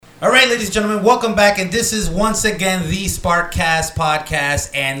All right, ladies and gentlemen, welcome back. And this is once again the Sparkcast podcast.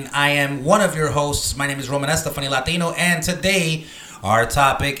 And I am one of your hosts. My name is Roman Estefani Latino. And today, our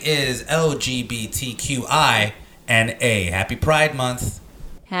topic is LGBTQI and A. Happy Pride Month.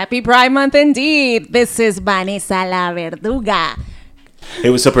 Happy Pride Month indeed. This is Vanessa La Verduga.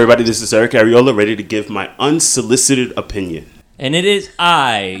 Hey, what's up, everybody? This is Eric Ariola, ready to give my unsolicited opinion. And it is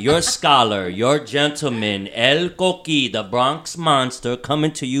I, your scholar, your gentleman, El Coqui, the Bronx Monster,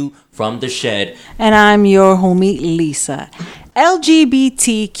 coming to you from the shed. And I'm your homie, Lisa. LGBTQIA+.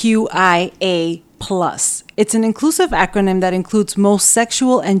 It's an inclusive acronym that includes most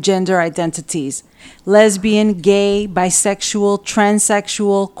sexual and gender identities. Lesbian, gay, bisexual,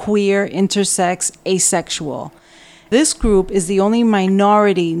 transsexual, queer, intersex, asexual. This group is the only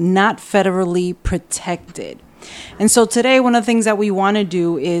minority not federally protected. And so today, one of the things that we want to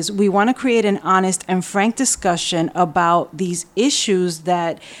do is we want to create an honest and frank discussion about these issues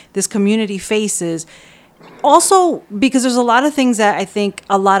that this community faces. Also, because there's a lot of things that I think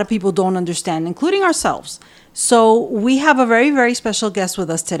a lot of people don't understand, including ourselves. So we have a very, very special guest with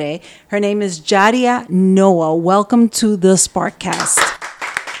us today. Her name is Jadia Noah. Welcome to the Sparkcast.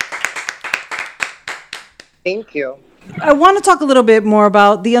 Thank you. I want to talk a little bit more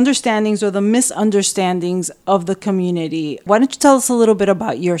about the understandings or the misunderstandings of the community. Why don't you tell us a little bit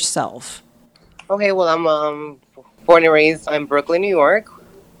about yourself? Okay, well, I'm born and raised in Brooklyn, New York.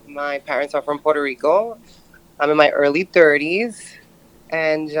 My parents are from Puerto Rico. I'm in my early 30s,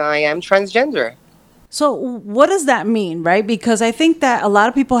 and I am transgender. So what does that mean, right? Because I think that a lot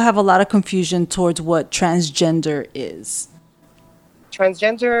of people have a lot of confusion towards what transgender is.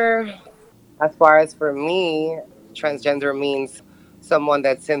 Transgender, as far as for me, transgender means someone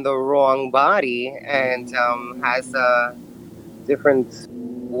that's in the wrong body and has a different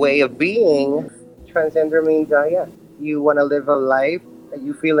way of being. Transgender means, you want to live a life that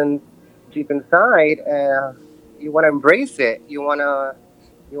you feel deep inside, and you want to embrace it. You want to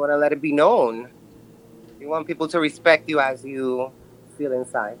let it be known. You want people to respect you as you feel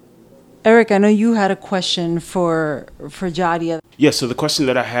inside. Eric, I know you had a question for Jadia. Yeah, so the question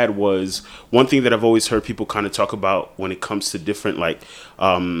that I had was, one thing that I've always heard people kind of talk about when it comes to different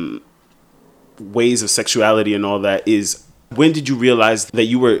ways of sexuality and all that is, when did you realize that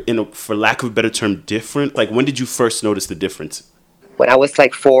you were, for lack of a better term, different? Like, when did you first notice the difference? When I was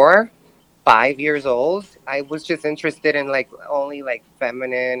like 4, 5 years old, I was just interested in only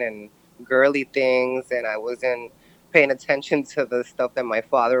feminine and girly things, and I wasn't paying attention to the stuff that my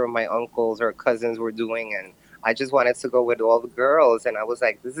father or my uncles or cousins were doing, and I just wanted to go with all the girls. And I was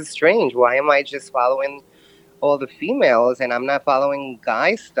like, this is strange. Why am I just following all the females and I'm not following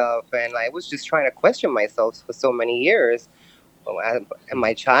guy stuff? And I was just trying to question myself for so many years in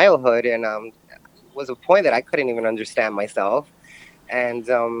my childhood, and was a point that I couldn't even understand myself. And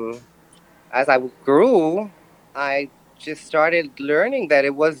as I grew, I just started learning that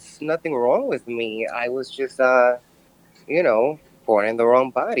it was nothing wrong with me. I was just born in the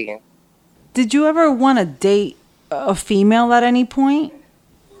wrong body. Did you ever want to date a female at any point?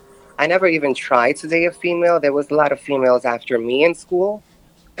 I never even tried to date a female. There was a lot of females after me in school.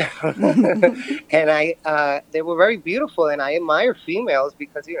 And they were very beautiful, and I admire females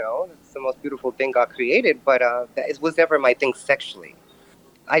because, it's the most beautiful thing God created, but it was never my thing sexually.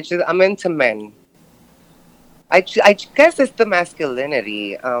 I'm into men. I guess it's the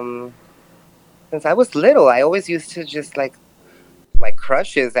masculinity. Since I was little, I always used to just my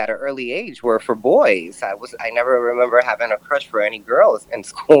crushes at an early age were for boys. I never remember having a crush for any girls in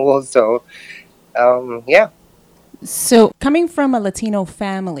school. So, yeah. So coming from a Latino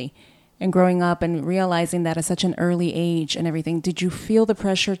family and growing up and realizing that at such an early age and everything, did you feel the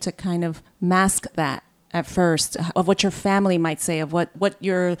pressure to kind of mask that at first, of what your family might say, of what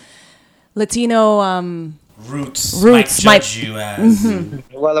your Latino Roots might judge you as.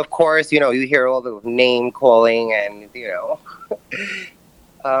 Mm-hmm. Well, of course, you hear all the name calling and,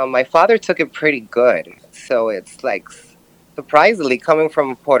 my father took it pretty good. So it's surprisingly coming from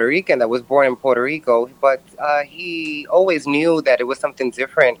a Puerto Rican that was born in Puerto Rico, but he always knew that it was something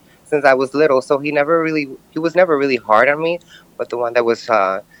different since I was little. So he was never really hard on me, but the one that was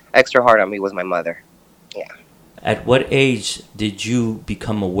extra hard on me was my mother. Yeah. At what age did you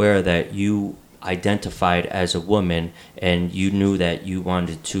become aware that you identified as a woman and you knew that you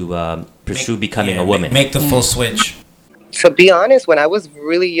wanted to pursue becoming a woman? Make the full switch. To be honest, when I was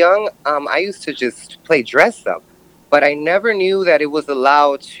really young, I used to just play dress up. But I never knew that it was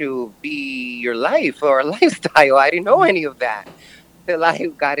allowed to be your life or a lifestyle. I didn't know any of that till I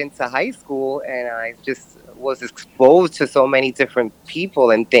got into high school, and I just was exposed to so many different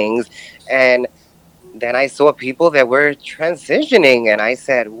people and things. And then I saw people that were transitioning, and I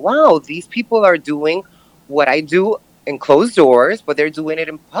said, wow, these people are doing what I do in closed doors, but they're doing it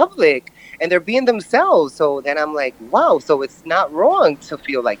in public and they're being themselves. So then I'm like, wow, so it's not wrong to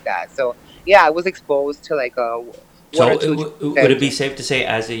feel like that. So yeah, I was exposed to like one So or two. would it be safe to say,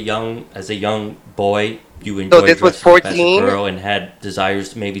 as a young boy, you So enjoyed this was dressing up as a 14. girl and had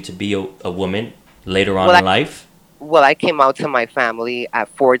desires maybe to be a woman later on Well, in life? Well, I came out to my family at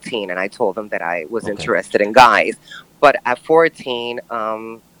 14 and I told them that I was Okay. interested in guys. But at 14,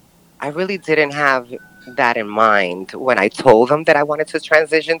 I really didn't have that in mind when I told them that I wanted to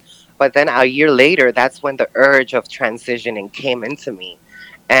transition. But then a year later, that's when the urge of transitioning came into me.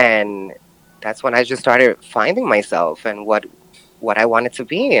 And that's when I just started finding myself and what I wanted to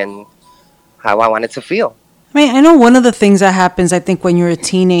be and how I wanted to feel. I mean, I know one of the things that happens, I think, when you're a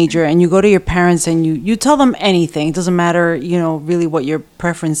teenager and you go to your parents and you tell them anything, it doesn't matter, really what your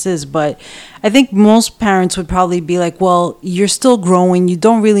preference is. But I think most parents would probably be like, well, you're still growing. You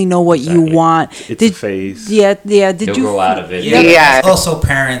don't really know what you Exactly. want. It's a phase. Yeah. Did You'll you grow out of it. Yeah, Yeah. but also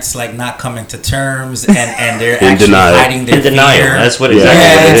parents like not coming to terms and they're In actually denial. hiding their In denial. fear. That's what Yeah. exactly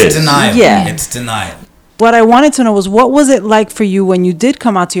Yeah, what it it's is. denial. Yeah. It's denial. What I wanted to know was, what was it like for you when you did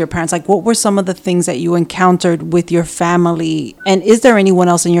come out to your parents? Like, what were some of the things that you encountered with your family? And is there anyone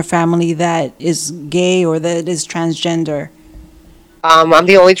else in your family that is gay or that is transgender? I'm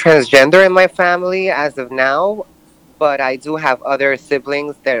the only transgender in my family as of now, but I do have other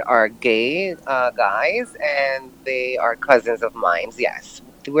siblings that are gay guys, and they are cousins of mine. Yes,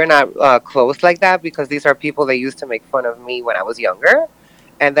 we're not close like that because these are people that used to make fun of me when I was younger,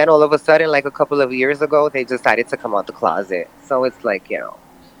 and then all of a sudden, like a couple of years ago, they decided to come out the closet. So it's like,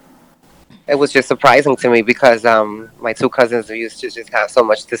 it was just surprising to me because my two cousins used to just have so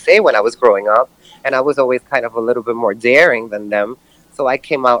much to say when I was growing up, and I was always kind of a little bit more daring than them. So I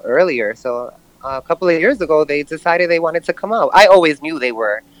came out earlier. So a couple of years ago, they decided they wanted to come out. I always knew they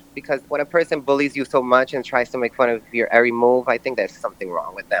were, because when a person bullies you so much and tries to make fun of your every move, I think there's something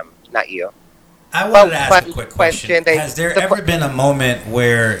wrong with them, not you. I wanted to ask But a quick question. question, Has there ever been a moment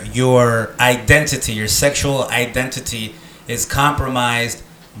where your identity, your sexual identity, is compromised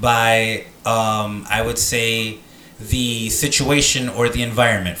by, I would say, the situation or the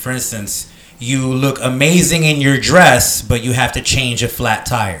environment? For instance, you look amazing in your dress, but you have to change a flat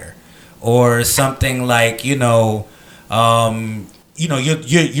tire, or something like, you're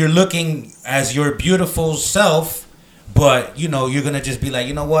looking as your beautiful self, but you're gonna just be like,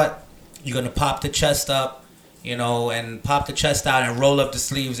 you know what? You're gonna pop the chest up, and pop the chest out and roll up the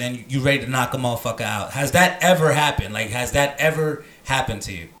sleeves, and you ready to knock a motherfucker out. Has that ever happened? Like, has that ever happened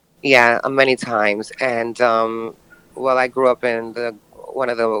to you? Yeah, many times. And well, I grew up in one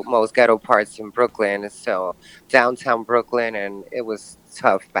of the most ghetto parts in Brooklyn, so downtown Brooklyn, and it was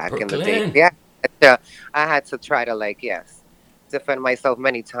tough back in the day. Brooklyn. Yeah, I had to try to defend myself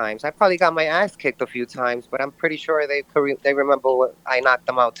many times. I probably got my ass kicked a few times, but I'm pretty sure they remember what I knocked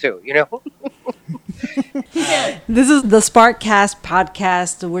them out too. This is the Sparkcast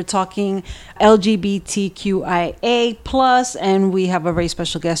podcast. We're talking LGBTQIA plus, and we have a very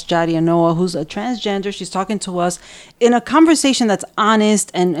special guest, Jadia Noah, who's a transgender. She's talking to us in a conversation that's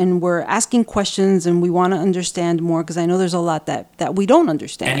honest, and we're asking questions, and we want to understand more, because I know there's a lot that we don't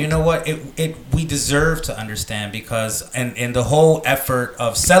understand. And you know what? We deserve to understand, because in the whole effort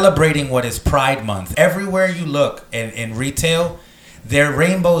of celebrating what is Pride Month, everywhere you look in retail, there are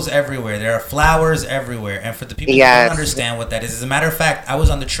rainbows everywhere. There are flowers everywhere. And for the people who Yes. don't understand what that is, as a matter of fact, I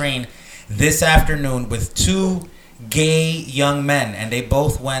was on the train this afternoon with two gay young men, and they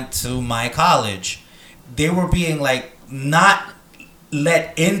both went to my college. They were being not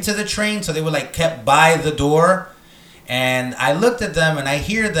let into the train, so they were kept by the door. And I looked at them and I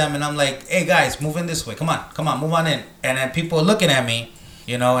hear them, and I'm like, hey guys, move in this way. Come on, move on in. And then people are looking at me,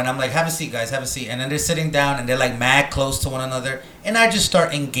 and I'm like, have a seat, guys, have a seat. And then they're sitting down and they're mad close to one another. And I just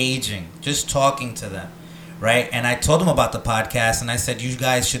start engaging, just talking to them, right? And I told them about the podcast, and I said, you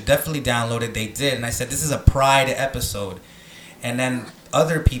guys should definitely download it. They did. And I said, this is a Pride episode. And then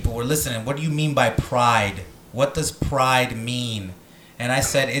other people were listening. What do you mean by pride? What does pride mean? And I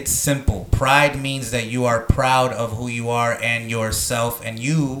said, it's simple. Pride means that you are proud of who you are and yourself, and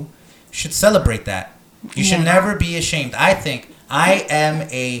you should celebrate that. You should never be ashamed. I think I am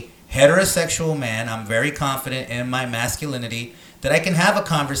a heterosexual man. I'm very confident in my masculinity, that I can have a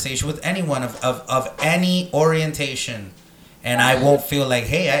conversation with anyone of any orientation, and I won't feel like,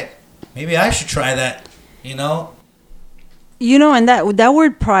 hey, maybe I should try that, And that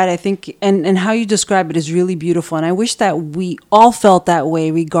word pride, I think, and how you describe it is really beautiful. And I wish that we all felt that way,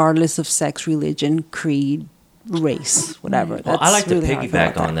 regardless of sex, religion, creed, race, whatever. Well, I like really to how I feel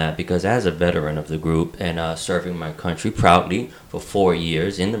piggyback about on that. that because as a veteran of the group and serving my country proudly for 4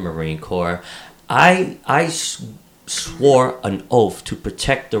 years in the Marine Corps, I swore an oath to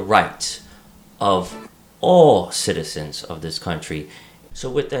protect the rights of all citizens of this country. So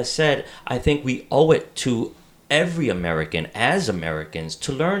with that said, I think we owe it to every American as Americans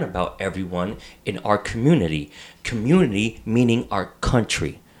to learn about everyone in our community. Community meaning our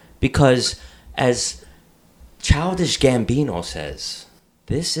country. Because as Childish Gambino says,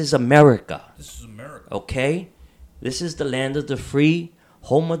 this is America. This is America. Okay? This is the land of the free,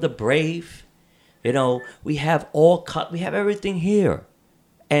 home of the brave. You know, we have we have everything here.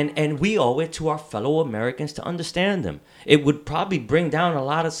 And we owe it to our fellow Americans to understand them. It would probably bring down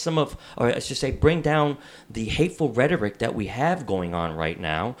bring down the hateful rhetoric that we have going on right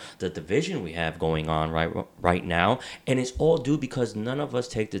now, the division we have going on right now, and it's all due because none of us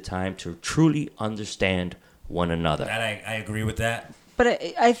take the time to truly understand one another. That I agree with that. But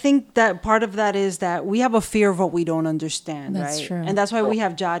I think that part of that is that we have a fear of what we don't understand, That's right? true. And that's why we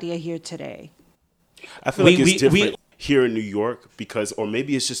have Jadia here today. I feel like it's different here in New York because, or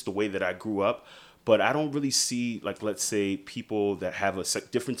maybe it's just the way that I grew up, but I don't really see, like, let's say people that have a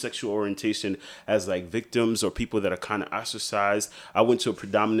different sexual orientation as like victims or people that are kind of ostracized. I went to a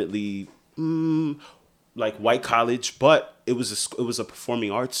predominantly like white college, but it was a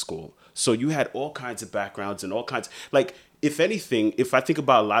performing arts school. So you had all kinds of backgrounds and all kinds, like, if anything, if I think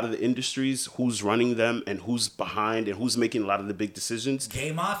about a lot of the industries, who's running them and who's behind and who's making a lot of the big decisions.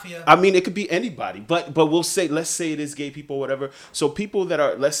 Gay mafia. I mean, it could be anybody, but let's say it is gay people, whatever. So people that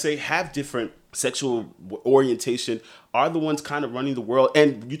are, let's say, have different sexual orientation are the ones kind of running the world.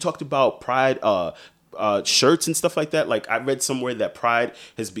 And you talked about pride, shirts and stuff like that. Like, I read somewhere that Pride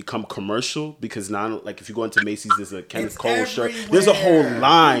has become commercial because now, like, if you go into Macy's, there's a Kenneth Cole shirt. There's a whole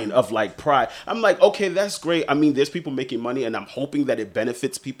line of like Pride. I'm like, okay, that's great. I mean, there's people making money, and I'm hoping that it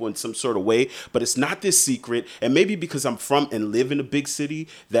benefits people in some sort of way. But it's not this secret. And maybe because I'm from and live in a big city,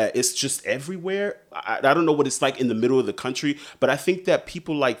 that it's just everywhere. I don't know what it's like in the middle of the country, but I think that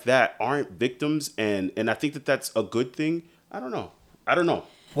people like that aren't victims, and I think that that's a good thing. I don't know.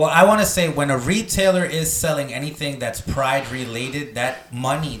 Well, I want to say when a retailer is selling anything that's pride related, that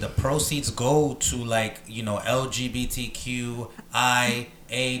money, the proceeds go to, like, you know,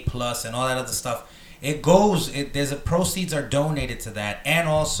 LGBTQIA+, and all that other stuff. Proceeds are donated to that, and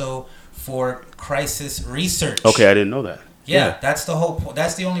also for crisis research. Okay, I didn't know that. Yeah, that's the whole point.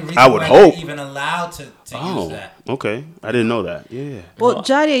 That's the only reason I would why hope. they're even allowed to use that. Okay. I didn't know that. Yeah. Well,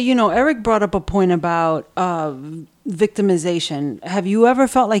 Jadia, you know, Eric brought up a point about victimization. Have you ever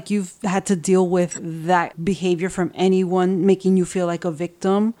felt like you've had to deal with that behavior from anyone making you feel like a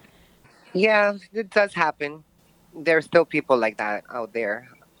victim? Yeah, it does happen. There's still people like that out there.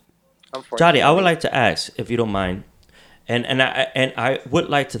 Unfortunately. Jody, I would like to ask, if you don't mind, and I would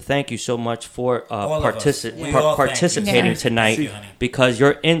like to thank you so much for participating tonight, because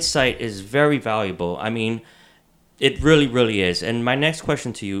your insight is very valuable. I mean, it really, really is. And my next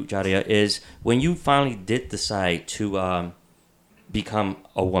question to you, Jadia, is when you finally did decide to become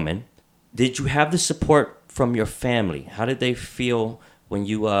a woman, did you have the support from your family? How did they feel when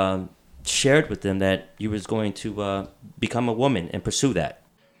you shared with them that you was going to become a woman and pursue that?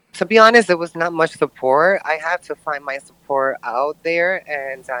 To be honest, there was not much support. I had to find my support out there,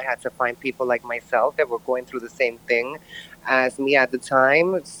 and I had to find people like myself that were going through the same thing as me at the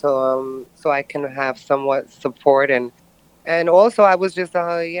time, so I can have somewhat support, and also I was just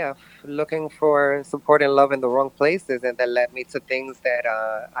looking for support and love in the wrong places, and that led me to things that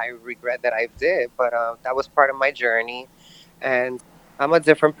I regret that I did, but that was part of my journey, and I'm a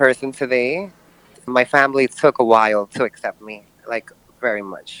different person today. My family took a while to accept me, like, very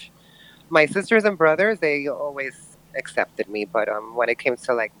much. My sisters and brothers, they always accepted me, but when it came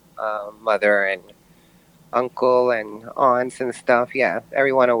to, like, mother and uncle and aunts and stuff, yeah,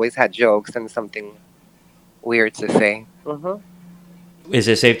 everyone always had jokes and something weird to say. Mm-hmm. Is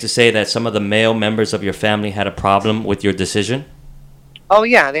it safe to say that some of the male members of your family had a problem with your decision? Oh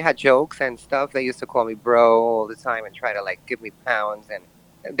yeah, they had jokes and stuff. They used to call me bro all the time and try to, like, give me pounds, and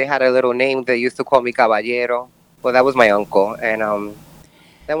they had a little name. They used to call me caballero. Well, that was my uncle, and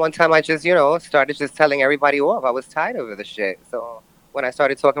then one time I just, started just telling everybody off. I was tired of the shit. So when I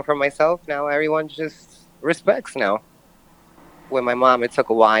started talking for myself, now everyone just respects now. With my mom, it took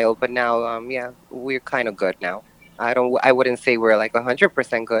a while, but now, we're kind of good now. I wouldn't say we're like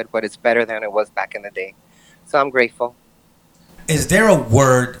 100% good, but it's better than it was back in the day. So I'm grateful. Is there a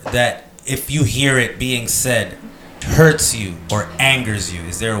word that, if you hear it being said, hurts you or angers you?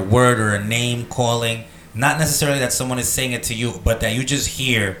 Is there a word or a name calling? Not necessarily that someone is saying it to you, but that you just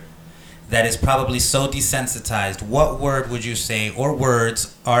hear that is probably so desensitized, what word would you say or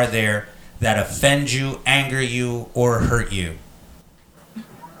words are there that offend you, anger you, or hurt you?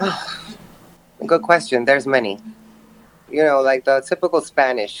 Good question. There's many. You know, like the typical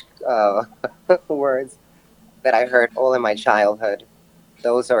Spanish words that I heard all in my childhood.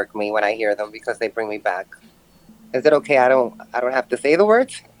 Those irk me when I hear them because they bring me back. Is it okay? I don't have to say the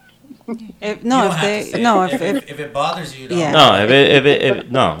words. If, You no, don't if have they, to say no, it. if If it bothers you, don't. Yeah. No,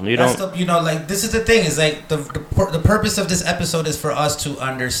 if no, you That's don't. the, you know, like this is the thing. Is like the purpose of this episode is for us to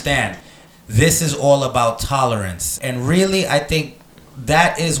understand. This is all about tolerance, and really, I think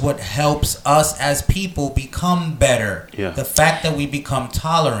that is what helps us as people become better. Yeah. The fact that we become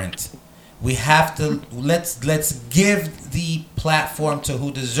tolerant. We have to let's give the platform to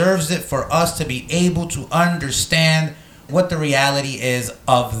who deserves it for us to be able to understand what the reality is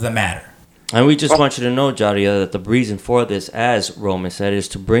of the matter. And we just want you to know, Jadia, that the reason for this, as Roman said, is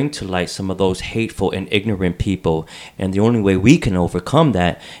to bring to light some of those hateful and ignorant people. And the only way we can overcome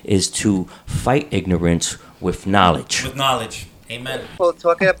that is to fight ignorance with knowledge. With knowledge. Amen. Well,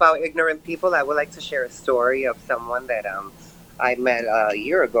 talking about ignorant people, I would like to share a story of someone that I met a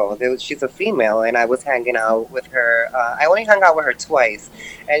year ago. She's a female, and I was hanging out with her. I only hung out with her twice,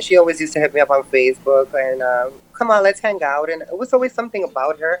 and she always used to hit me up on Facebook and come on, let's hang out. And it was always something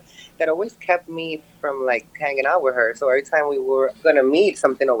about her that always kept me from like hanging out with her. So every time we were gonna meet,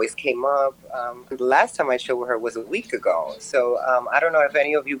 something always came up. The last time I showed with her was a week ago. So I don't know if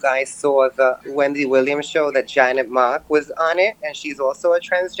any of you guys saw the Wendy Williams show that Janet Mock was on it, and she's also a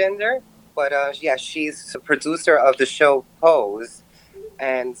transgender. But yeah, she's the producer of the show Pose.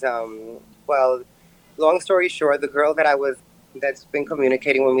 And well, long story short, the girl that's been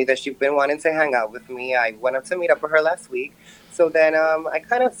communicating with me that she's been wanting to hang out with me, I went up to meet up with her last week. So then I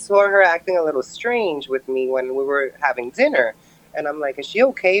kind of saw her acting a little strange with me when we were having dinner. And I'm like, is she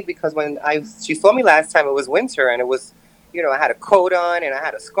okay? Because when she saw me last time, it was winter and it was, you know, I had a coat on and I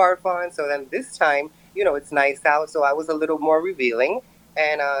had a scarf on. So then this time, you know, it's nice out. So I was a little more revealing.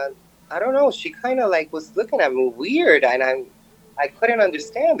 And I don't know, she kind of like was looking at me weird, and I couldn't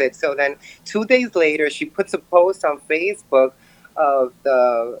understand it. So then 2 days later, she puts a post on Facebook of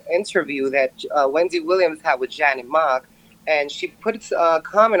the interview that Wendy Williams had with Janet Mock, and she puts a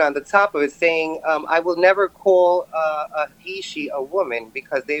comment on the top of it saying, I will never call a he, she a woman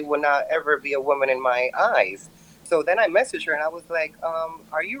because they will not ever be a woman in my eyes. So then I messaged her and I was like,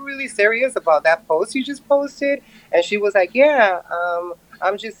 are you really serious about that post you just posted? And she was like, yeah,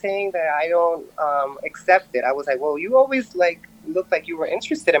 I'm just saying that I don't accept it. I was like, well, you always like looked like you were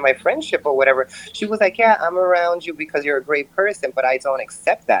interested in my friendship or whatever. She was like, yeah, I'm around you because you're a great person, but I don't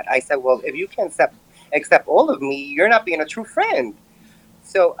accept that. I said, well, if you can accept all of me, you're not being a true friend.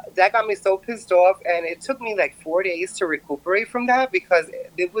 So that got me so pissed off, and it took me like 4 days to recuperate from that because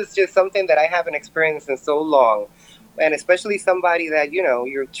it was just something that I haven't experienced in so long. And especially somebody that, you know,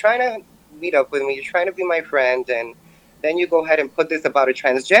 you're trying to meet up with me, you're trying to be my friend, and then you go ahead and put this about a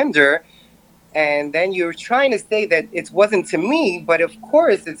transgender, and then you're trying to say that it wasn't to me, but of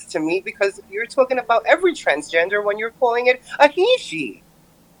course it's to me because you're talking about every transgender when you're calling it a he, she.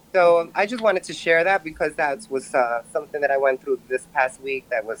 So I just wanted to share that because that was something that I went through this past week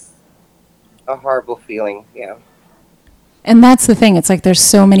that was a horrible feeling, yeah. And that's the thing. It's like there's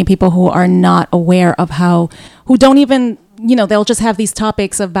so many people who are not aware of who don't even, you know, they'll just have these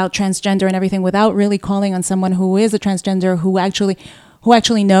topics about transgender and everything without really calling on someone who is a transgender who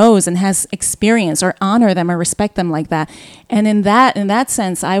actually knows and has experience, or honor them or respect them like that. And in that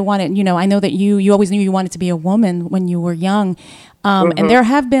sense, I wanted, you know, I know that you always knew you wanted to be a woman when you were young. And there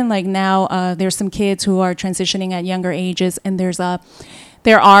have been like now there's some kids who are transitioning at younger ages, and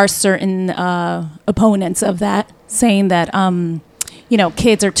there are certain opponents of that saying that, you know,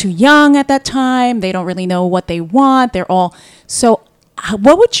 kids are too young at that time. They don't really know what they want. So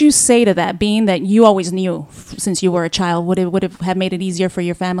what would you say to that, being that you always knew since you were a child? Would it have made it easier for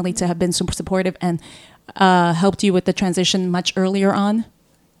your family to have been super supportive and helped you with the transition much earlier on?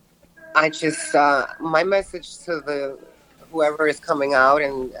 I just, my message to whoever is coming out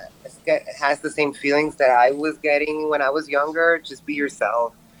and has the same feelings that I was getting when I was younger, just be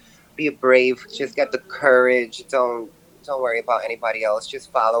yourself. Be brave. Just get the courage. Don't worry about anybody else.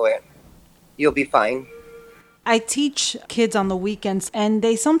 Just follow it. You'll be fine. I teach kids on the weekends, and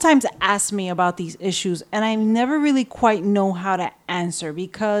they sometimes ask me about these issues, and I never really quite know how to answer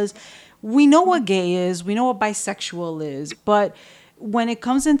because we know what gay is, we know what bisexual is, but when it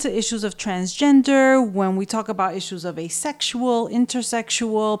comes into issues of transgender, when we talk about issues of asexual,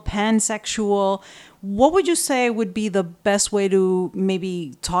 intersexual, pansexual, what would you say would be the best way to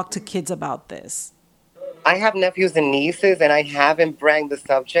maybe talk to kids about this? I have nephews and nieces, and I haven't brought the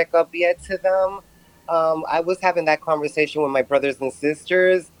subject up yet to them. I was having that conversation with my brothers and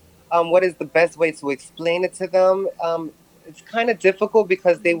sisters. What is the best way to explain it to them? It's kind of difficult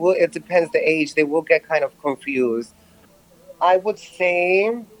because they will. It depends the age. They will get kind of confused. I would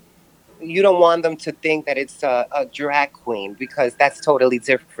say you don't want them to think that it's a drag queen because that's totally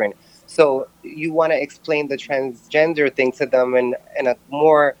different. So you want to explain the transgender thing to them in a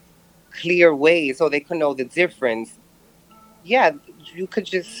more clear way so they can know the difference. Yeah, you could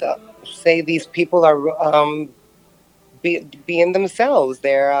just say these people are being themselves.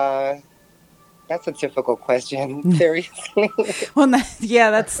 That's a difficult question. Seriously. Well,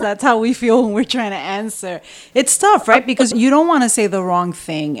 that's how we feel when we're trying to answer. It's tough, right? Because you don't want to say the wrong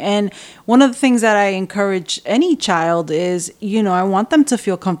thing. And one of the things that I encourage any child is, I want them to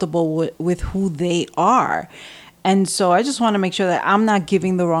feel comfortable with who they are. And so I just want to make sure that I'm not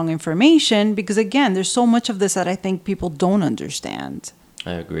giving the wrong information because, again, there's so much of this that I think people don't understand.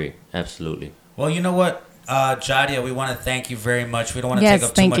 I agree. Absolutely. Well, you know what, Jadia, we want to thank you very much. We don't want to take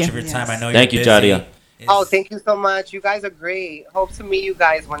up too much of your time. I know thank you're you, busy. Jadia. Oh, thank you so much. You guys are great. Hope to meet you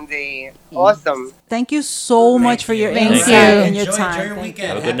guys one day. Awesome. Thank you so much for your Thank insight you. and your Enjoy time. your weekend.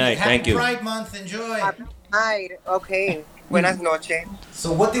 Have a good night. Happy Thank you. Pride Month. Enjoy. Happy night. Okay. Buenas noches.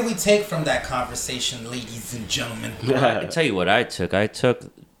 So what did we take from that conversation, ladies and gentlemen? I tell you what I took. I took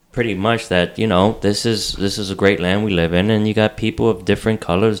pretty much that, this is a great land we live in, and you got people of different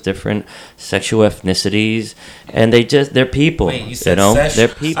colors, different sexual ethnicities, and they're people. Wait, you said they're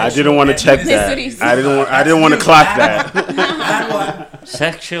people. I didn't want to check that. Ethnicities. I didn't want to clock that.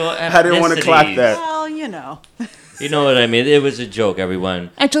 Sexual ethnicities. I didn't want to clock that. Well, You know what I mean? It was a joke,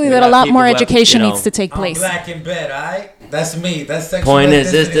 everyone. Actually, We that a got lot people more who have, education you know, needs to take I'm place. black in bed, all right? That's me. That's sexual Point is,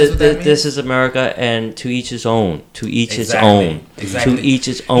 ethnicity. That's what that means. this is America, and to each his own. To each his Exactly. own. Exactly. To each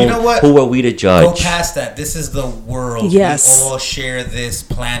his own. You know what? Who are we to Go judge? past that. This is the world. Yes. We all share this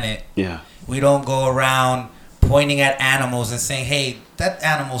planet. Yeah. We don't go around pointing at animals and saying, hey, that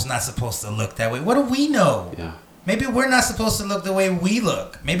animal's not supposed to look that way. What do we know? Yeah. Maybe we're not supposed to look the way we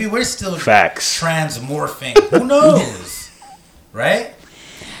look. Maybe we're still Facts. transmorphing. Who knows? Right?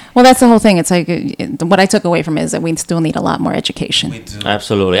 Well, that's the whole thing. It's like what I took away from it is that we still need a lot more education. We do.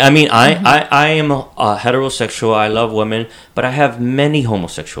 Absolutely. I mean, I am heterosexual. I love women, but I have many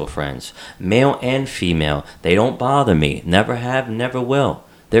homosexual friends, male and female. They don't bother me. Never have, never will.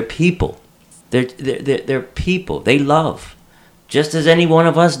 They're people. They're people. They love, just as any one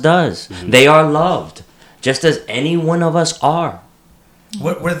of us does. Mm-hmm. They are loved, just as any one of us are.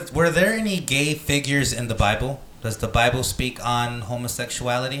 Were there any gay figures in the Bible? Does the Bible speak on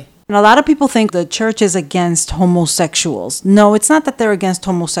homosexuality? And a lot of people think the church is against homosexuals. No, it's not that they're against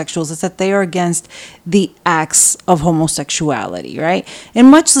homosexuals. It's that they are against the acts of homosexuality, right? In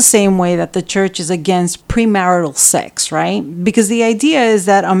much the same way that the church is against premarital sex, right? Because the idea is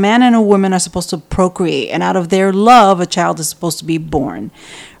that a man and a woman are supposed to procreate, and out of their love, a child is supposed to be born,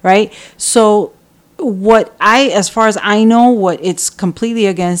 right? So as far as I know, what it's completely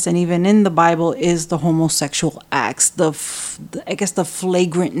against, and even in the Bible, is the homosexual acts, I guess the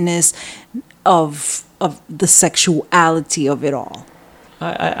flagrantness of the sexuality of it all.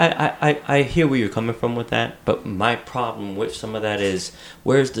 I hear where you're coming from with that, but my problem with some of that is,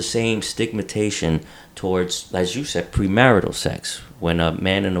 where's the same stigmatization towards, as you said, premarital sex, when a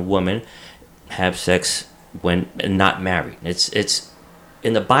man and a woman have sex when not married? It's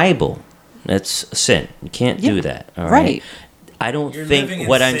in the Bible. That's a sin. You can't do that. All right. I don't You're living think in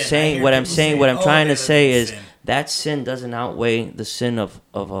what I'm sin. I saying. hear What I'm people saying. say, What I'm "Oh, trying they to live say in is sin." that sin doesn't outweigh the sin of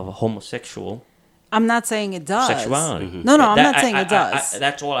a homosexual I'm not saying it does. sexuality. Mm-hmm. No, I'm not saying it does.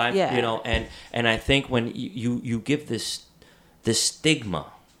 That's all I. Yeah. And I think when you give this stigma,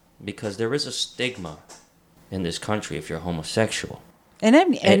 because there is a stigma in this country if you're homosexual. And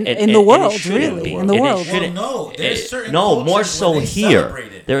in And the it world, shouldn't really, be. in the And it world. shouldn't. Well, no, there's certain no, cultures more where so they here.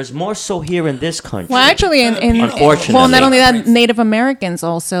 celebrate it. There's more so here in this country. Well, actually, in Unfortunately. well, not only that, Native Americans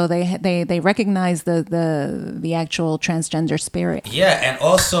also they recognize the actual transgender spirit. Yeah, and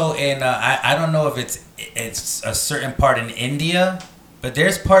also in I don't know if it's a certain part in India, but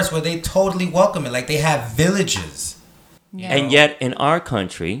there's parts where they totally welcome it. Like they have villages. And yet, in our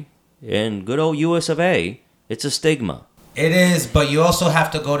country, in good old US of A, it's a stigma. It is, but you also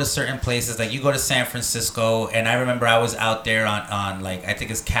have to go to certain places. Like you go to San Francisco, and I remember I was out there on like I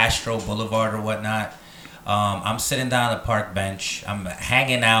think it's Castro Boulevard or whatnot. I'm sitting down on the park bench. I'm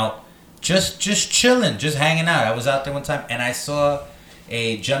hanging out, just chilling, just hanging out. I was out there one time, and I saw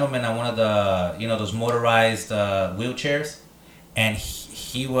a gentleman on one of the those motorized wheelchairs, and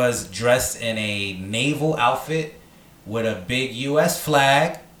he was dressed in a naval outfit with a big U.S.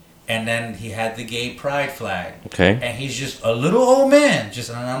 flag, and then he had the gay pride flag. Okay. And he's just a little old man.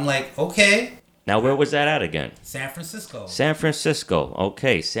 And I'm like, okay. Now, where was that at again? San Francisco. San Francisco.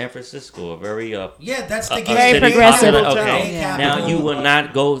 Okay, San Francisco, a very Yeah, that's the gay Very city progressive. capital. Gay Okay, Yeah. now capital. you will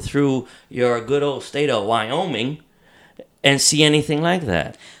not go through your good old state of Wyoming and see anything like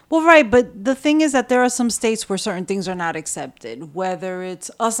that. Well, right, but the thing is that there are some states where certain things are not accepted. Whether it's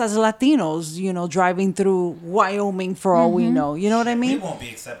us as Latinos, driving through Wyoming for all we know, you know what I We mean? won't be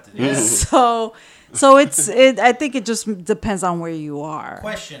accepted. So I think it just depends on where you are.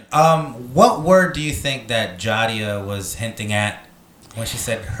 Question. What word do you think that Jadia was hinting at when she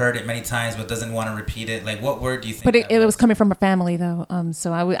said heard it many times but doesn't want to repeat it? Like, what word do you think? But that it was coming from a family, though.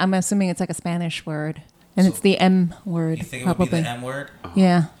 So I'm assuming it's like a Spanish word. And it's the M word, You think it probably. would be the M word?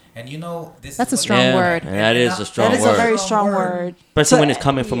 Yeah. And this That's is a strong Yeah, word. and that is a strong That is word. a very strong word. Especially So, when it's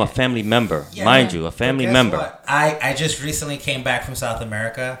coming from a family member. Yeah, Mind yeah. you, a But family guess member. what? I just recently came back from South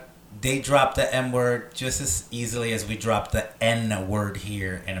America. They dropped the M word just as easily as we dropped the N word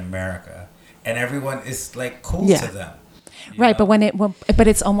here in America, and everyone is like cool Yeah. to them. Right, but but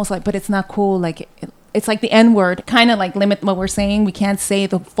it's almost like, but it's not cool. Like, it's like the N word, kind of like limit what we're saying. We can't say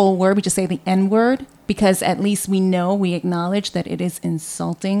the full word. We just say the N word because at least we acknowledge that it is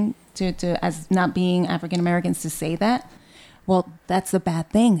insulting to as not being African Americans to say that. Well, that's the bad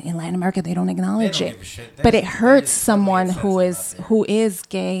thing. In Latin America, they don't acknowledge They don't it. give a shit. But it There's hurts totally someone who insensitive out who is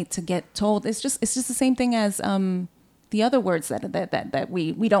gay to get told. It's just the same thing as the other words that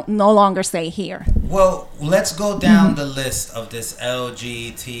we don't no longer say here. Well, let's go down the list of this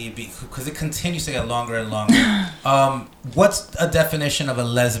LGBT because it continues to get longer and longer. What's a definition of a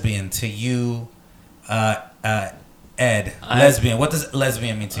lesbian to you, Ed? Lesbian. What does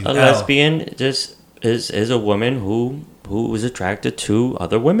lesbian mean to you? A lesbian just is a woman who is attracted to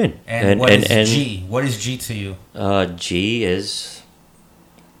other women. And what is G? What is G to you? G is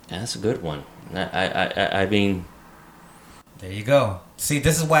that's a good one. I mean, There you go. See,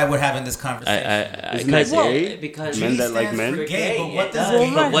 this is why we're having this conversation. Isn't that gay? because Men that like stands men? for gay, but what it does does.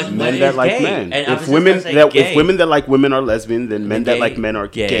 gay But mean? what Men is that like gay? men. And I was If just women gonna say that gay. if women that like women are lesbian, then men that gay- like men are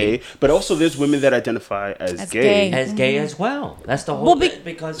gay. gay. But also, there's women that identify as As gay. gay. as gay as well. That's the whole Well,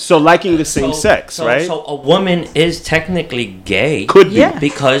 because So liking the same sex, right? So a woman is technically gay. Could be. Yeah.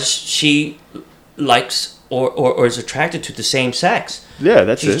 Because she likes or is attracted to the same sex. Yeah,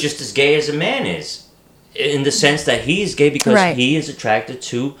 that's She's it. just as gay as a man is, in the sense that he's gay because Right. he is attracted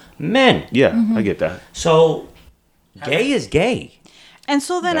to men. Yeah, I get that. So, gay is gay, And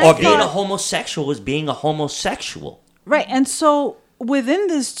so then or I being a thought, homosexual is being a homosexual. right, and so within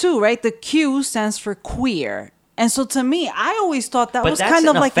this too, right, the Q stands for queer. And so to me, I always thought that But was that's kind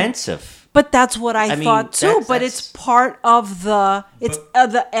of like offensive. But that's what I mean, thought too. that's- But it's that's- part of the the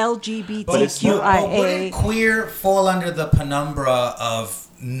But wouldn't LGBTQIA. queer fall under the penumbra of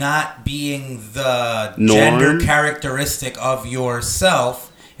not being the Norm? gender characteristic of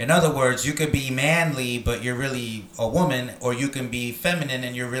yourself? In other words, you could be manly, but you're really a woman, or you can be feminine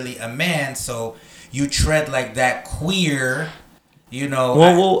and you're really a man. So you tread like that queer, you know.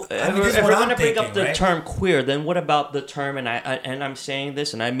 Well, I mean, if this is we're what I'm going to bring up thinking, the right? term queer, then what about the term? And I'm saying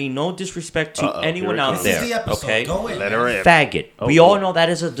this, and I mean no disrespect to anyone here it out comes. This there. is the episode. Okay, Go in. Let her in. faggot. We all know that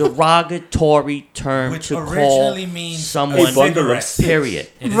is a derogatory term Which to call originally means someone. a cigarette. Period.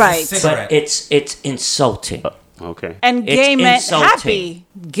 It is a Right. cigarette. But it's insulting. Okay. And It's gay meant insulting.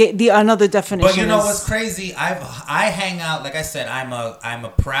 happy. Another definition. But you know is- what's crazy? I hang out, like I said, I'm a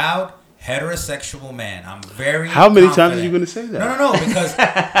proud heterosexual man. I'm very. How many times confident. are you going to say that? No, because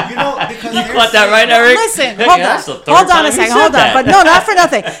because You they're caught that right, saying- Eric? Listen, Yeah, hold that's the on, third hold on time a you second, said hold on. that. But no, not for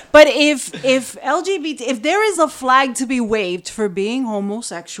nothing. But if LGBT, if there is a flag to be waved for being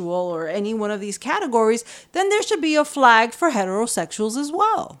homosexual or any one of these categories, then there should be a flag for heterosexuals as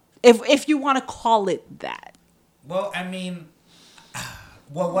well. If you want to call it that. Well, I mean,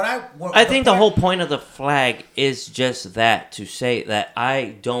 I think the whole point of the flag is just that, to say that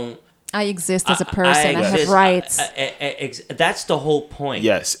I don't. I exist as a person. I have exist. rights. That's the whole point.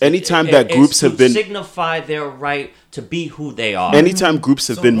 Yes. Anytime It- that it's groups have to been signify their right to be who they are. anytime groups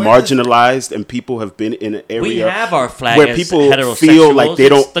have So been where does- marginalized and people have been in an area We have our flag where as people heterosexuals. feel like they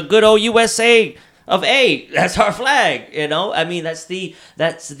It's don't the good old USA of A. That's our flag. You know, I mean, that's the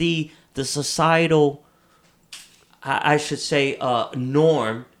societal, I should say,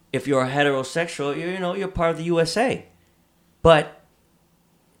 norm. If you're a heterosexual, you're part of the USA. But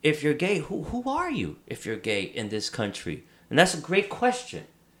if you're gay, who are you? If you're gay in this country, and that's a great question.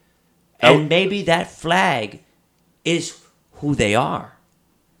 And maybe that flag is who they are.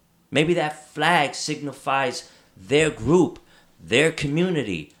 Maybe that flag signifies their group, their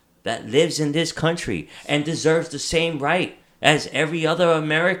community that lives in this country and deserves the same right as every other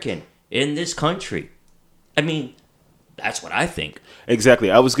American in this country. I mean, that's what I think.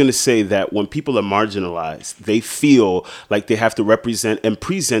 Exactly. I was going to say that when people are marginalized, they feel like they have to represent and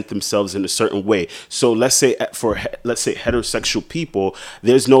present themselves in a certain way. So let's say heterosexual people,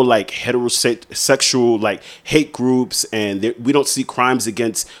 there's no like heterosexual like hate groups, and we don't see crimes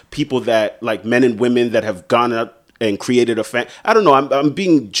against people that like men and women that have gone up and created a fan. I don't know. I'm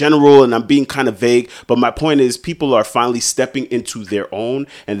being general and I'm being kind of vague, but my point is people are finally stepping into their own,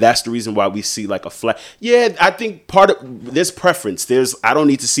 and that's the reason why we see like a flat. Yeah, I think there's preference. I don't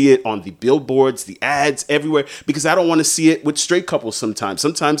need to see it on the billboards, the ads, everywhere, because I don't want to see it with straight couples sometimes.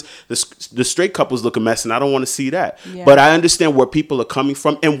 Sometimes the straight couples look a mess, and I don't want to see that. Yeah. But I understand where people are coming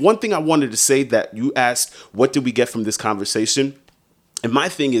from. And one thing I wanted to say that you asked, what did we get from this conversation? And my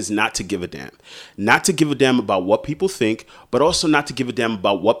thing is not to give a damn. Not to give a damn about what people think, but also not to give a damn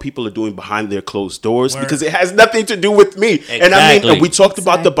about what people are doing behind their closed doors, because it has nothing to do with me. Exactly. And I mean, we talked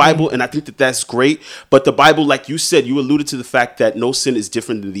about the Bible, and I think that that's great. But the Bible, like you said, you alluded to the fact that no sin is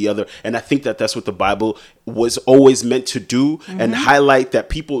different than the other. And I think that that's what the Bible was always meant to do, and highlight that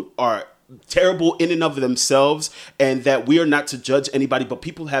people are terrible in and of themselves, and that we are not to judge anybody, but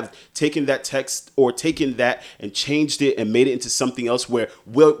people have taken that text or taken that and changed it and made it into something else where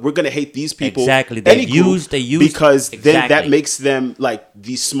we're going to hate these people. Exactly. They use because then that makes them like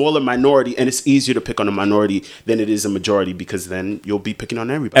the smaller minority, and it's easier to pick on a minority than it is a majority, because then you'll be picking on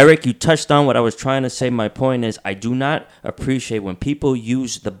everybody. Eric, you touched on what I was trying to say. My point is, I do not appreciate when people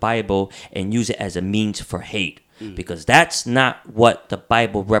use the Bible and use it as a means for hate. Because that's not what the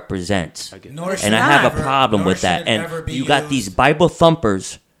Bible represents. And I have a problem with that. And you got these Bible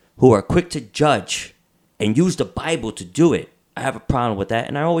thumpers who are quick to judge and use the Bible to do it. I have a problem with that,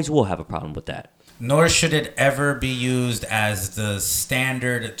 and I always will have a problem with that. Nor should it ever be used as the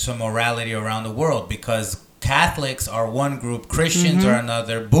standard to morality around the world, because Catholics are one group, Christians are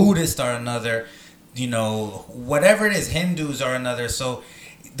another, Buddhists are another, whatever it is, Hindus are another. So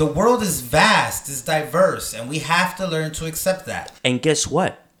the world is vast, it's diverse, and we have to learn to accept that. And guess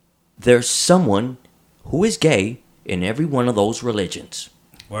what? There's someone who is gay in every one of those religions.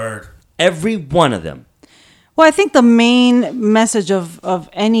 Word. Every one of them. Well, I think the main message of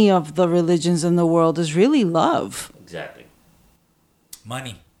any of the religions in the world is really love. Exactly.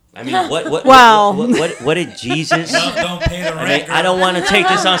 Money. I mean, what did Jesus? Love don't pay the rent. I don't want to take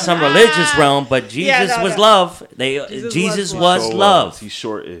this on some religious realm, but Jesus was love. Jesus was love. He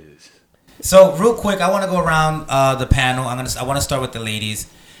sure is. So, real quick, I want to go around the panel. I want to start with the ladies.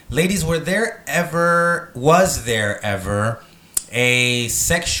 Ladies, was there ever a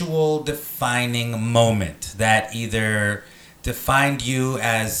sexual defining moment that either defined you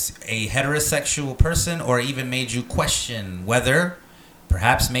as a heterosexual person or even made you question whether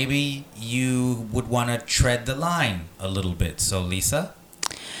perhaps maybe you would want to tread the line a little bit? So, Lisa?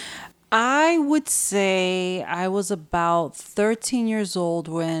 I would say I was about 13 years old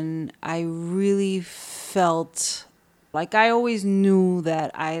when I really felt like I always knew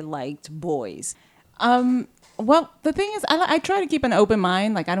that I liked boys. Well, the thing is, I try to keep an open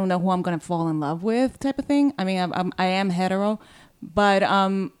mind. Like, I don't know who I'm going to fall in love with type of thing. I mean, I am hetero, but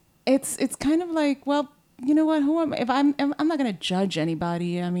it's kind of like, well, you know what? I'm not gonna judge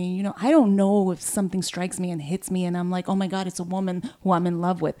anybody. I mean, I don't know if something strikes me and hits me, and I'm like, oh my God, it's a woman who I'm in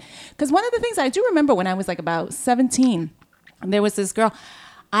love with. Because one of the things I do remember when I was like about 17, there was this girl.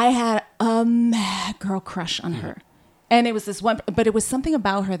 I had a girl crush on her, and it was this one. But it was something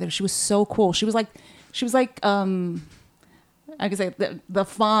about her that she was so cool. She was like I could say the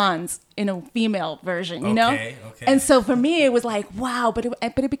Fonz in a female version, you know? Okay. And so for me, it was like, wow, but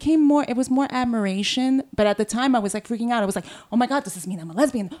it became more, it was more admiration. But at the time I was like freaking out. I was like, oh my God, does this mean I'm a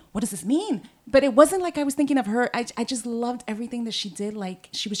lesbian? What does this mean? But it wasn't like I was thinking of her. I just loved everything that she did. Like,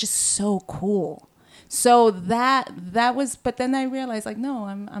 she was just so cool. So that was, but then I realized like, no,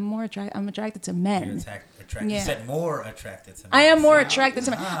 I'm attracted to men. You're attracted. Yeah. You said more attracted to men. I am more attracted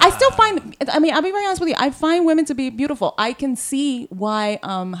to men. I still find, I mean, I'll be very honest with you. I find women to be beautiful. I can see why,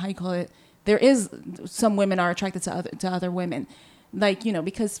 how you call it? There is some women are attracted to other women, like,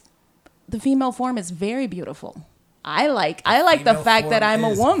 because the female form is very beautiful. I like the fact that I'm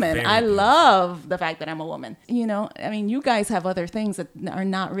a woman. I love the fact that I'm a woman. I mean, you guys have other things that are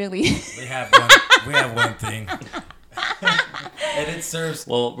not really. We have one thing. And it serves.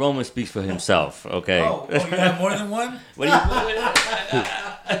 Well, Roman speaks for himself. Okay. Oh, you have more than one? What do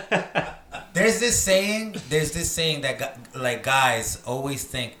you? There's this saying that like guys always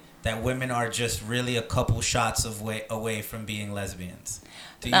think that women are just really a couple shots away from being lesbians?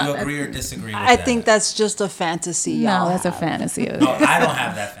 Do you No, agree or disagree with I that? think that's just a fantasy. No, y'all that's a have. fantasy. No, I don't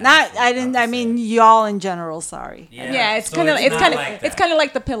have that. Not, fantasy. I didn't. I I'm mean, saying. y'all in general. Sorry. Yeah, it's so kind of not like it's that. kind of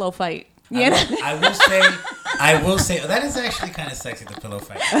like the pillow fight. You know? I will say that is actually kind of sexy, the pillow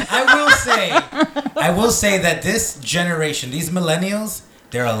fight. I will say that this generation, these millennials,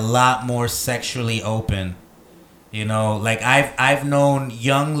 they're a lot more sexually open. You know, like I've known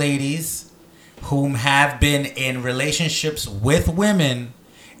young ladies whom have been in relationships with women,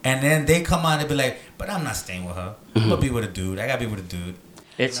 and then they come on and be like, "But I'm not staying with her. I'm gonna be with a dude. I gotta be with a dude."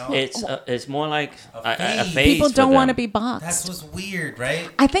 It's more like a phase. phase. People for don't them. want to be boxed. That's what's weird, right?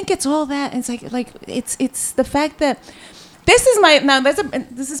 I think it's all that. It's like it's the fact that this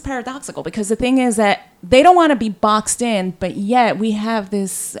is paradoxical, because the thing is that they don't want to be boxed in, but yet we have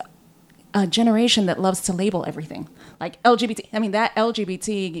this generation that loves to label everything like LGBT. I mean, that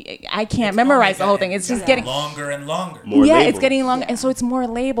LGBT, I can't memorize the whole thing. It's just getting longer and longer. More yeah, labels. it's getting longer, and so it's more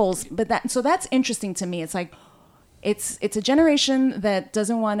labels. But that's interesting to me. It's like it's a generation that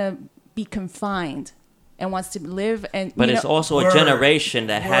doesn't want to be confined and wants to live and. But you it's know, also a Word. generation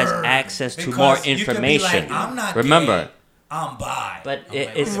that has Word. access to Because more you could be information. like, I'm not Remember, gay, I'm bi. but I'm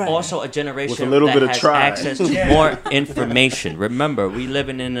like, it's wait. also a generation With a little that bit of has try. access to Yeah. more information. Remember, we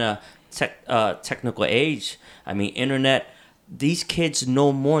living in a technical age. I mean, internet. These kids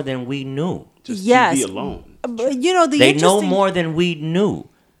know more than we knew. Just Yes. TV alone. But, you know, the They know interesting- more than we knew.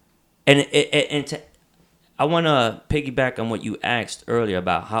 I want to piggyback on what you asked earlier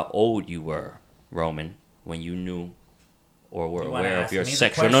about how old you were, Roman, when you knew or were You wanna aware of ask your me the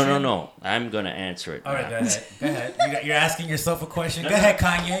sexual. No. question? I'm gonna answer it. All right, now. go ahead. Go ahead. You're asking yourself a question. Go ahead,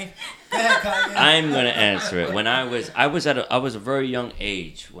 Kanye. Go ahead, Kanye. I'm gonna answer it. When I was a very young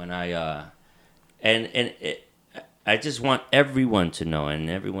age when I I just want everyone to know, and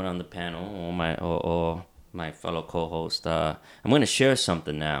everyone on the panel or my fellow co-host. I'm gonna share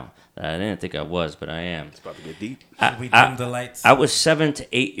something now that I didn't think I was, but I am. It's about to get deep. Should we dim the lights? I was 7 to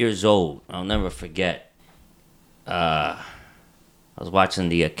 8 years old. I'll never forget. I was watching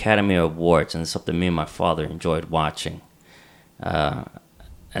the Academy Awards, and it's something me and my father enjoyed watching.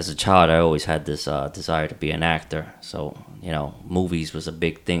 As a child, I always had this desire to be an actor. So, movies was a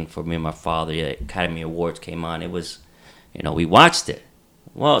big thing for me and my father. The Academy Awards came on. It was, we watched it.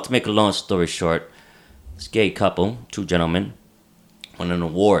 Well, to make a long story short, this gay couple, two gentlemen, won an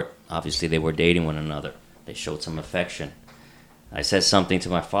award. Obviously, they were dating one another. They showed some affection. I said something to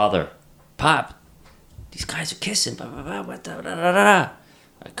my father. "Pop, these guys are kissing. Blah, blah, blah, blah, blah, blah, blah."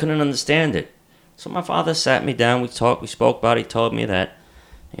 I couldn't understand it. So my father sat me down. We talked. We spoke about it. He told me that,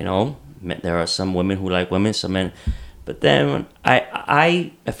 there are some women who like women, some men. But then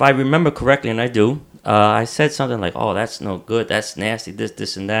I if I remember correctly, and I do, I said something like, "Oh, that's no good. That's nasty.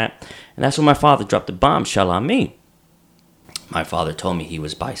 This, and that." And that's when my father dropped a bombshell on me. My father told me he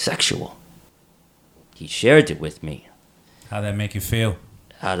was bisexual. He shared it with me. How'd that make you feel?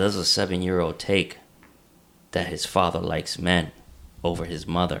 How does a 7-year-old take that his father likes men over his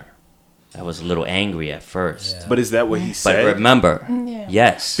mother? I was a little angry at first. Yeah. But is that what he But said? remember, Yeah.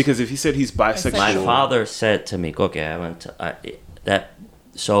 yes. Because if he said he's bisexual, My father said to me, "Okay,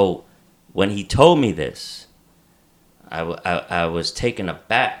 So when he told me this, I was taken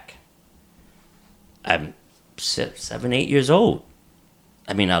aback. I'm 7, 8 years old.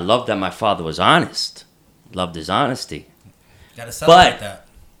 I mean, I loved that my father was honest. Loved his honesty. Gotta celebrate But- that.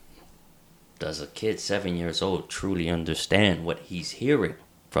 Does a kid 7 years old truly understand what he's hearing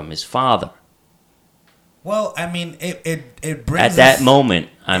from his father? Well, I mean, it brings At us, that moment,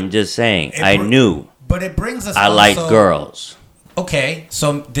 I'm just saying, it I br- knew But it brings us. I liked also- girls. Okay,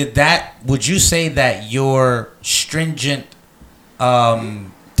 so would you say that your stringent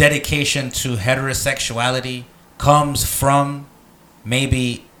dedication to heterosexuality comes from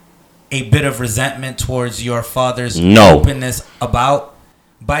maybe a bit of resentment towards your father's No. openness about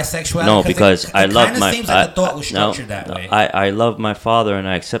bisexuality? No, because I love kinda my. seems like the thought was no, structured that no, way. I love my father and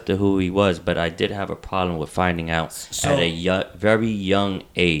I accepted who he was, but I did have a problem with finding out So- at a very young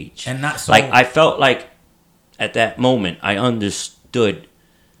age. And not so- like I felt like at that moment I understood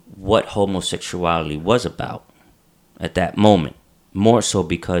what homosexuality was about. At that moment, more so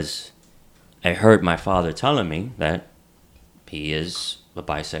because I heard my father telling me that he is a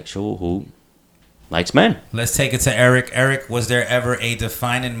bisexual who likes men. Let's take it to Eric. Eric, was there ever a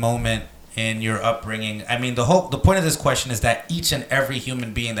defining moment in your upbringing? I mean, the point of this question is that each and every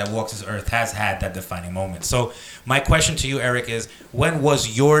human being that walks this earth has had that defining moment. So my question to you, Eric, is when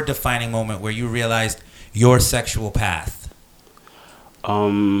was your defining moment where you realized your sexual path?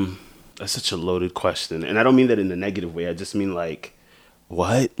 That's such a loaded question, and I don't mean that in a negative way. I just mean like,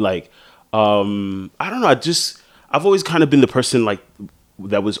 what? Like, I don't know. I've always kind of been the person like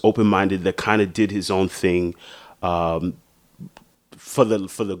that was open-minded, that kind of did his own thing, for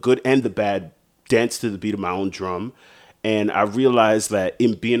the good and the bad, danced to the beat of my own drum. And I realized that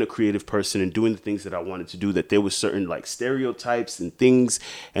in being a creative person and doing the things that I wanted to do, that there was certain like stereotypes and things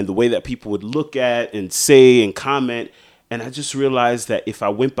and the way that people would look at and say and comment. And I just realized that if I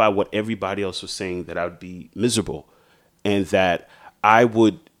went by what everybody else was saying, that I would be miserable, and that I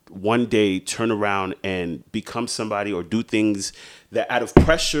would one day turn around and become somebody or do things that out of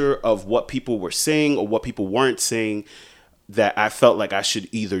pressure of what people were saying or what people weren't saying, that I felt like I should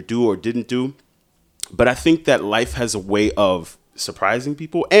either do or didn't do. But I think that life has a way of surprising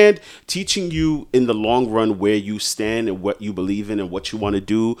people and teaching you in the long run where you stand and what you believe in and what you want to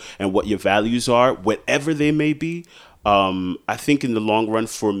do and what your values are, whatever they may be. I think in the long run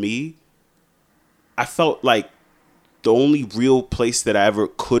for me, I felt like the only real place that I ever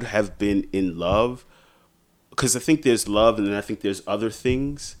could have been in love, because I think there's love and then I think there's other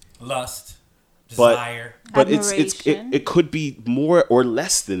things. Lust. But Desire. it could be more or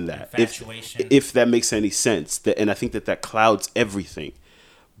less than that, if that makes any sense. And I think that clouds everything.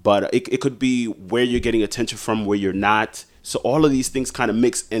 But it could be where you're getting attention from, where you're not. So all of these things kind of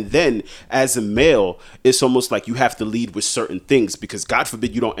mix. And then as a male, it's almost like you have to lead with certain things, because God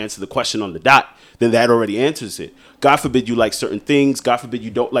forbid you don't answer the question on the dot, then that already answers it. God forbid you like certain things. God forbid you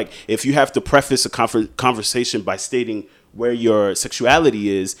don't like. If you have to preface a conversation by stating where your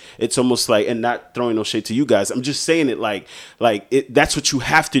sexuality is, it's almost like, and not throwing no shade to you guys, I'm just saying it like that's what you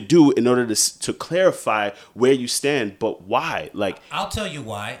have to do in order to clarify where you stand. But why? Like, I'll tell you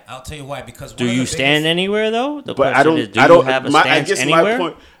why. Because do you stand anywhere though? The but question is, do you have a stance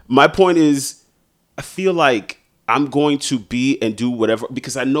anywhere? My point is, I feel like I'm going to be and do whatever,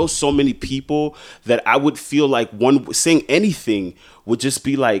 because I know so many people that I would feel like one saying anything would just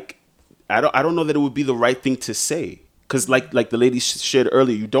be like, I don't know that it would be the right thing to say. Because like the lady shared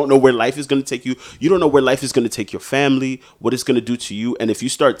earlier, you don't know where life is going to take you. You don't know where life is going to take your family, what it's going to do to you. And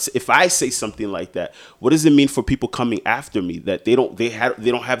if I say something like that, what does it mean for people coming after me, that they don't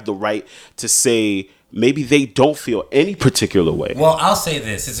have the right to say maybe they don't feel any particular way? Well, I'll say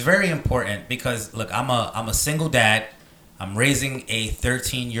this. It's very important because, look, I'm a single dad. I'm raising a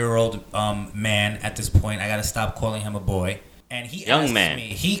 13-year-old man at this point. I got to stop calling him a boy. And he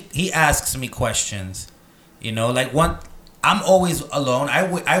asks me questions. You know, like I'm always alone.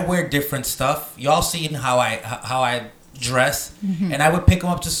 I wear different stuff. Y'all seen how I dress, and I would pick him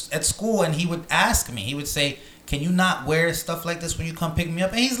up just at school, and he would ask me. He would say, "Can you not wear stuff like this when you come pick me up?"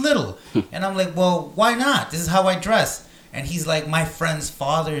 And he's little, and I'm like, "Well, why not? This is how I dress." And he's like, "My friends'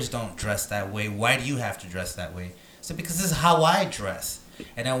 fathers don't dress that way. Why do you have to dress that way?" So because this is how I dress.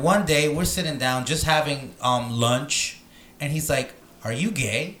 And then one day we're sitting down just having lunch, and he's like, "Are you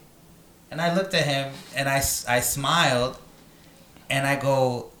gay?" And I looked at him and I smiled and I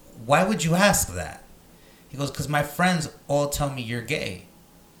go, "Why would you ask that?" He goes, "Because my friends all tell me you're gay."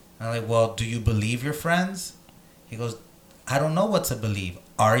 And I'm like, "Well, do you believe your friends?" He goes, "I don't know what to believe.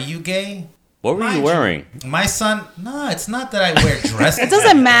 Are you gay?" What were you wearing? My son, no, it's not that I wear dresses. It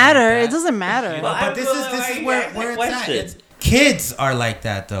doesn't matter. It doesn't matter. You know, but this is where it's at. Kids are like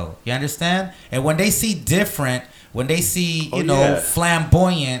that, though. You understand? And when they see different, when they see,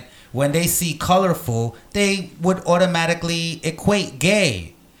 flamboyant, when they see colorful, they would automatically equate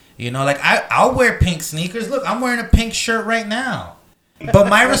gay. You know, like I'll wear pink sneakers. Look, I'm wearing a pink shirt right now. But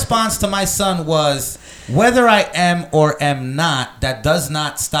my response to my son was, whether I am or am not, that does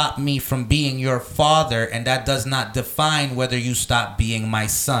not stop me from being your father, and that does not define whether you stop being my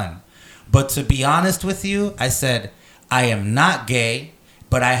son. But to be honest with you, I said, I am not gay,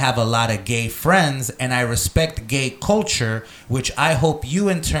 but I have a lot of gay friends, and I respect gay culture, which I hope you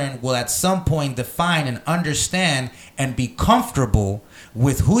in turn will at some point define and understand and be comfortable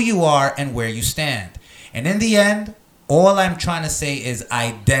with who you are and where you stand. And in the end, all I'm trying to say is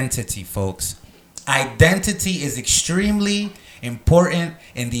identity, folks. Identity is extremely important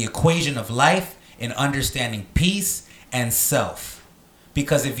in the equation of life, in understanding peace and self.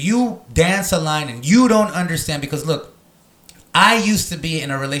 Because if you dance a line and you don't understand, because look, I used to be in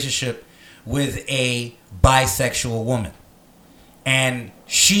a relationship with a bisexual woman. And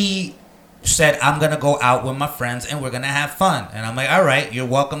she said, I'm going to go out with my friends and we're going to have fun. And I'm like, all right, you're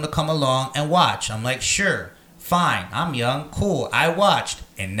welcome to come along and watch. I'm like, sure, fine. I'm young, cool. I watched.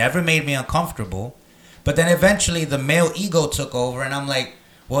 It never made me uncomfortable. But then eventually the male ego took over and I'm like,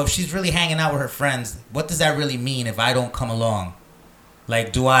 well, if she's really hanging out with her friends, what does that really mean if I don't come along?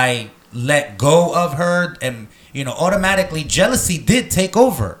 Like, do I let go of her? And automatically jealousy did take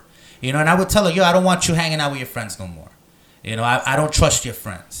over, and I would tell her, I don't want you hanging out with your friends no more. You know, I don't trust your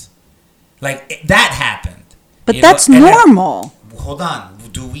friends. Like, that happened. But You that's know, and normal. hold on.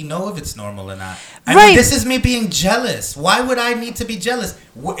 Do we know if it's normal or not? I Right. mean, this is me being jealous. Why would I need to be jealous?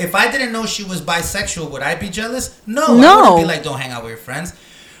 If I didn't know she was bisexual, would I be jealous? No. I No. wouldn't be like, don't hang out with your friends.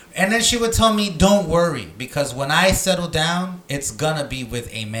 And then she would tell me, don't worry, because when I settle down, it's gonna be with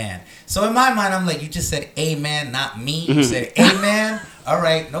a man. So in my mind, I'm like, you just said a man, not me. You said a man. All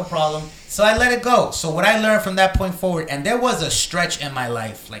right, no problem. So I let it go. So what I learned from that point forward, and there was a stretch in my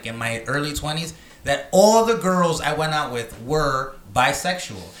life, like in my early 20s, that all the girls I went out with were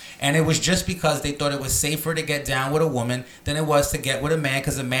bisexual. And it was just because they thought it was safer to get down with a woman than it was to get with a man,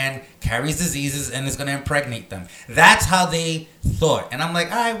 because a man carries diseases and is going to impregnate them. That's how they thought. And I'm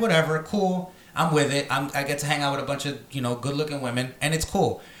like, all right, whatever, cool. I'm with it. I get to hang out with a bunch of, good-looking women, and it's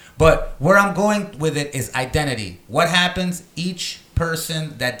cool. But where I'm going with it is identity. What happens? Each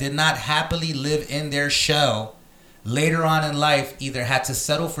person that did not happily live in their shell later on in life either had to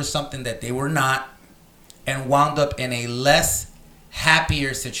settle for something that they were not and wound up in a less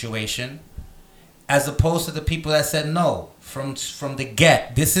happier situation, as opposed to the people that said no from the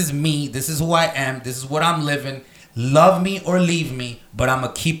get. This is me. This is who I am. This is what I'm living. Love me or leave me, but I'm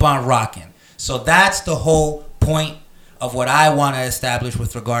gonna keep on rocking. So that's the whole point of what I want to establish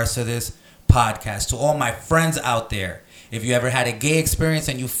with regards to this podcast. To all my friends out there, if you ever had a gay experience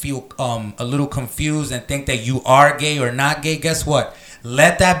and you feel a little confused and think that you are gay or not gay, guess what?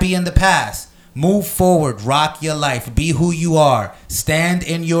 Let that be in the past. Move forward, rock your life, be who you are, stand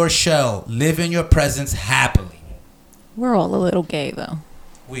in your shell, live in your presence happily. We're all a little gay, though.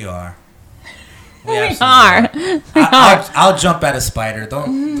 We are. We absolutely are. I'll jump at a spider.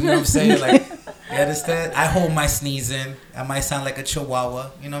 Don't, you know what I'm saying? Like, you understand? I hold my sneeze in. I might sound like a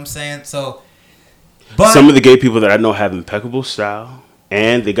chihuahua. You know what I'm saying? So, but some of the gay people that I know have impeccable style,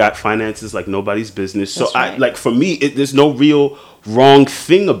 and they got finances like nobody's business. So right. for me, there's no real wrong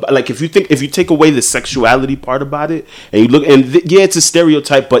thing about, like, if you take away the sexuality part about it and you look, and yeah, it's a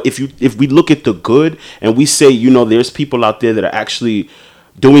stereotype, but if we look at the good and we say, there's people out there that are actually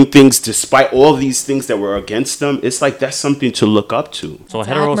doing things despite all these things that were against them, it's like that's something to look up to. So a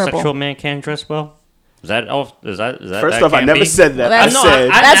That's heterosexual admirable. man can't dress well? Is that First that off, I can't never be? said that. Well, I that's- said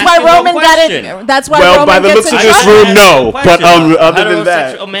That's I'm why asking you a Roman got question. it. That's why Well, Roman by the gets looks a of this try. room, no. But other than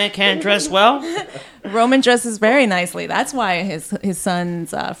that, a man can't dress well. Roman dresses very nicely. That's why his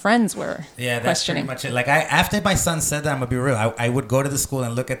son's friends were yeah, that's pretty questioning. much it. Like, after my son said that, I'm gonna be real. I would go to the school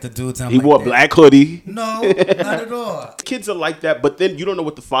and look at the dudes, and I'm he like, wore a black hoodie. No, not at all. Kids are like that, but then you don't know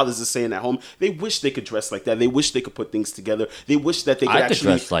what the fathers are saying at home. They wish they could dress like that. They wish they could put things together. They wish that they could I could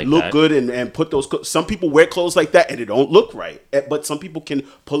actually dress like look that. good and put those. Some people wear clothes like that and it don't look right, but some people can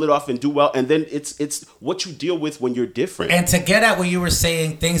pull it off and do well. And then it's what you deal with when you're different. And to get at what you were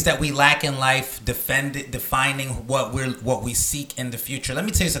saying, things that we lack in life, defining what we seek in the future. Let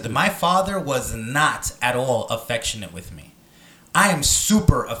me tell you something. My father was not at all affectionate with me. I am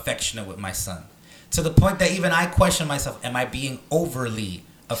super affectionate with my son, to the point that even I question myself: am I being overly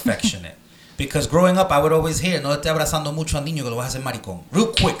affectionate? Because growing up, I would always hear, "No te abrazando mucho al niño que lo vas a hacer maricón," real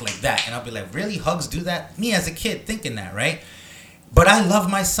quick like that, and I'll be like, "Really? Hugs do that?" Me as a kid thinking that, right? But I love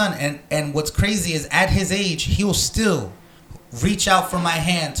my son, and what's crazy is at his age, he'll still reach out for my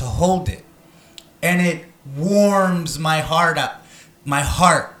hand to hold it, and it warms my heart up.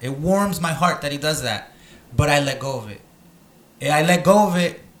 It warms my heart that he does that, but I let go of it. I let go of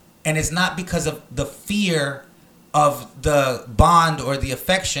it, and it's not because of the fear of the bond or the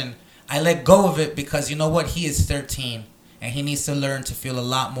affection. I let go of it because, you know what, he is 13, and he needs to learn to feel a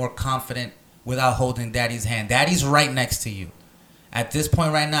lot more confident without holding daddy's hand. Daddy's right next to you. At this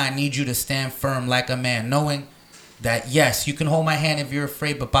point right now, I need you to stand firm like a man, knowing that, yes, you can hold my hand if you're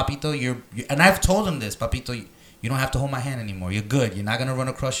afraid, but Papito, and I've told him this, Papito, you don't have to hold my hand anymore. You're good. You're not going to run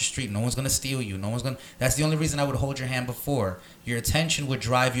across the street. No one's going to steal you. That's the only reason I would hold your hand before. Your attention would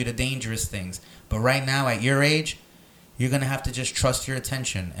drive you to dangerous things. But right now, at your age, you're going to have to just trust your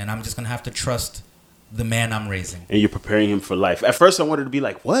attention, and I'm just going to have to trust the man I'm raising. And you're preparing him for life. At first, I wanted to be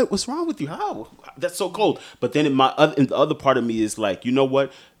like, "What? What's wrong with you? How? That's so cold." But then in the other part of me is like, you know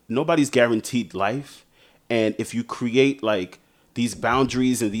what? Nobody's guaranteed life, and if you create like these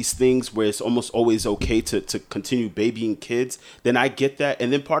boundaries and these things where it's almost always okay to continue babying kids, then I get that.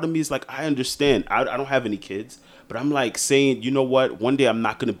 And then part of me is like, I understand. I don't have any kids, but I'm like saying, you know what? One day I'm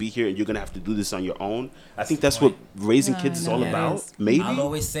not going to be here, and you're going to have to do this on your own. I think that's what raising kids is all it about. is. Maybe. I'll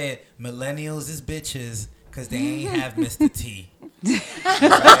always say it, millennials is bitches because they ain't have Mr. T.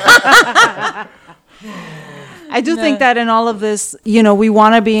 I do think that in all of this, we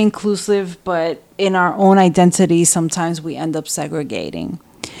want to be inclusive, but in our own identity, sometimes we end up segregating.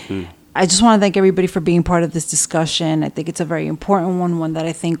 I just want to thank everybody for being part of this discussion. I think it's a very important one that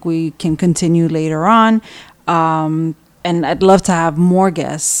I think we can continue later on. And I'd love to have more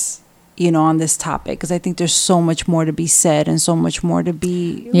guests, on this topic, because I think there's so much more to be said and so much more to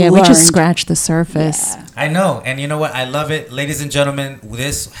be Yeah, we just learned. scratched the surface. Yeah. I know. And you know what? I love it. Ladies and gentlemen,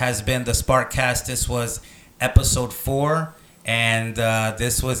 this has been the Sparkcast. This was episode 4. And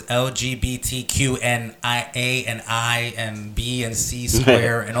this was LGBTQ and A and I and B and C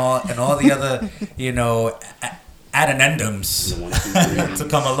square and all the other, addendums to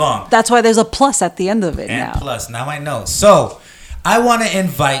come along. That's why there's a plus at the end of it And now. plus, now I know. So, I want to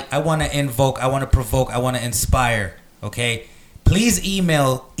invite, I want to invoke, I want to provoke, I want to inspire. Okay, please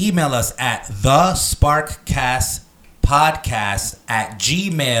email us at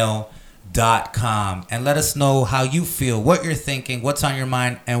thesparkcastpodcast@gmail.com and let us know how you feel, what you're thinking, what's on your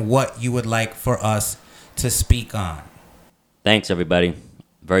mind, and what you would like for us to speak on. Thanks, everybody,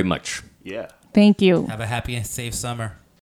 very much. Yeah. Thank you. Have a happy and safe summer.